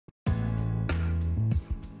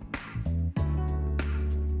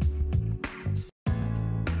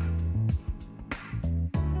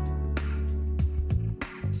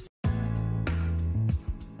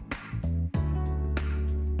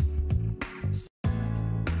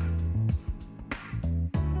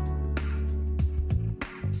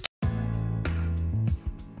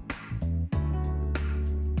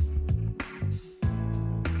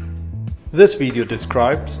This video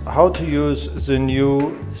describes how to use the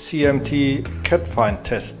new CMT CatFind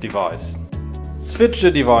test device. Switch the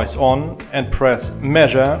device on and press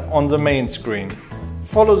Measure on the main screen.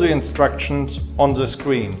 Follow the instructions on the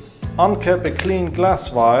screen. Uncap a clean glass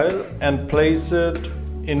vial and place it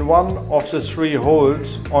in one of the three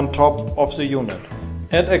holes on top of the unit.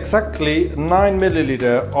 Add exactly 9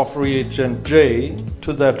 ml of reagent J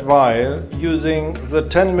to that vial using the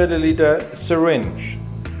 10 ml syringe.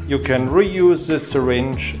 You can reuse this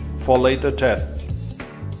syringe for later tests.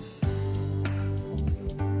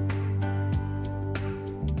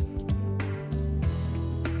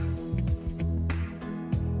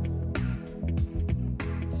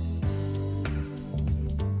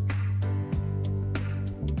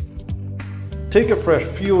 Take a fresh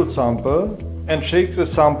fuel sample and shake the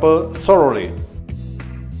sample thoroughly.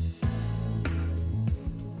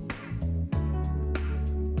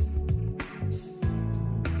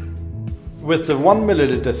 With the 1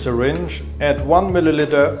 ml syringe, add 1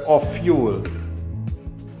 ml of fuel.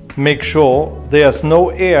 Make sure there's no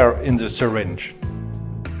air in the syringe.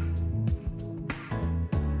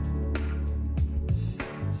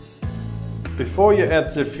 Before you add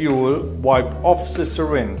the fuel, wipe off the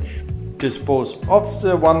syringe. Dispose of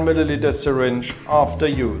the 1 ml syringe after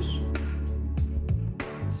use.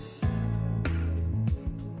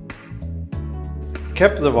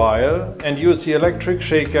 Cap the vial and use the electric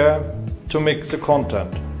shaker to mix the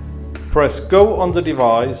content. Press Go on the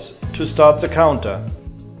device to start the counter.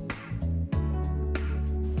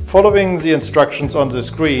 Following the instructions on the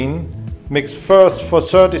screen, mix first for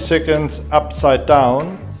 30 seconds upside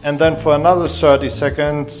down and then for another 30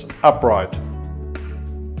 seconds upright.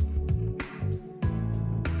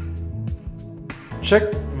 Check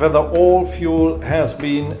whether all fuel has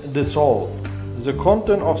been dissolved. The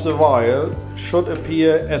content of the vial should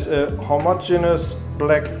appear as a homogeneous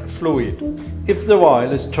black fluid. If the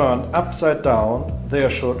vial is turned upside down, there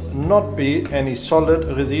should not be any solid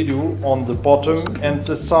residue on the bottom and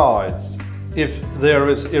the sides. If there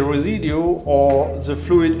is a residue or the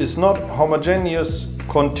fluid is not homogeneous,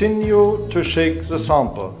 continue to shake the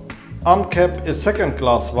sample. Uncap a second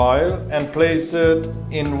glass vial and place it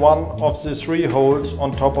in one of the three holes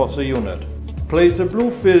on top of the unit. Place a blue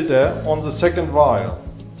filter on the second vial.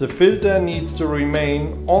 The filter needs to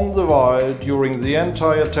remain on the vial during the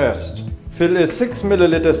entire test. Fill a 6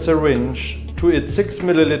 ml syringe to its 6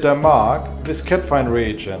 ml mark with CatFind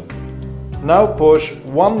reagent. Now push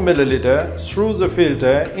 1 ml through the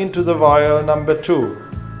filter into the vial number 2.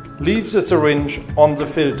 Leave the syringe on the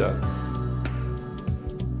filter.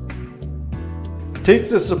 Take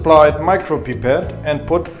the supplied micropipette and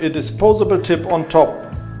put a disposable tip on top.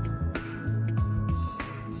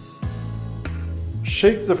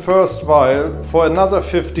 Shake the first vial for another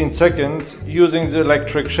 15 seconds using the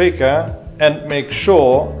electric shaker and make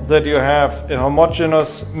sure that you have a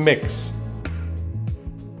homogeneous mix.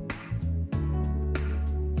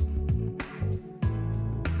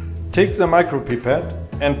 Take the micropipette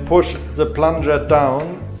and push the plunger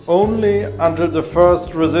down only until the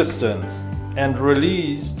first resistance and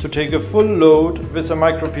release to take a full load with the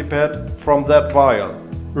micropipette from that vial.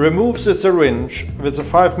 Remove the syringe with a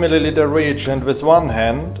 5 ml reagent with one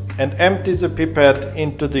hand and empty the pipette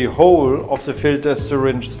into the hole of the filter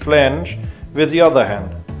syringe flange with the other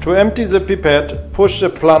hand. To empty the pipette, push the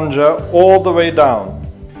plunger all the way down.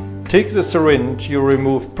 Take the syringe you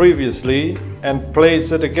removed previously and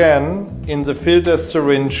place it again in the filter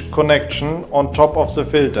syringe connection on top of the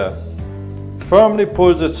filter. Firmly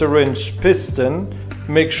pull the syringe piston.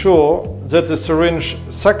 Make sure that the syringe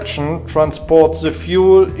suction transports the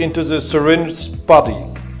fuel into the syringe's body.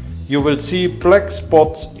 You will see black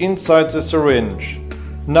spots inside the syringe.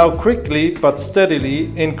 Now quickly but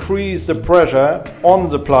steadily increase the pressure on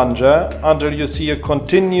the plunger until you see a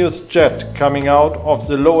continuous jet coming out of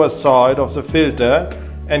the lower side of the filter,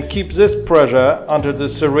 and keep this pressure until the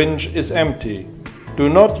syringe is empty. Do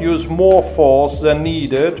not use more force than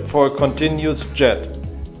needed for a continuous jet.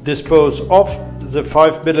 Dispose of the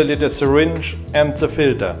 5 ml syringe and the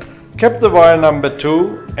filter. Cap the vial number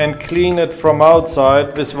 2 and clean it from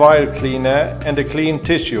outside with vial cleaner and a clean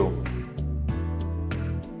tissue.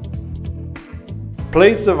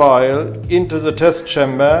 Place the vial into the test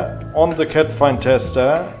chamber on the CatFind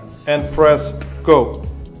tester and press Go.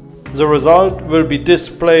 The result will be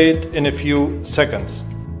displayed in a few seconds.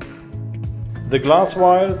 The glass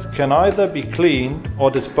vials can either be cleaned or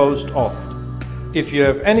disposed of. If you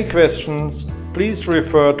have any questions, please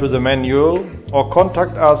refer to the manual or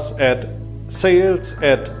contact us at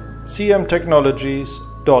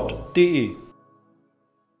sales@cmtechnologies.de.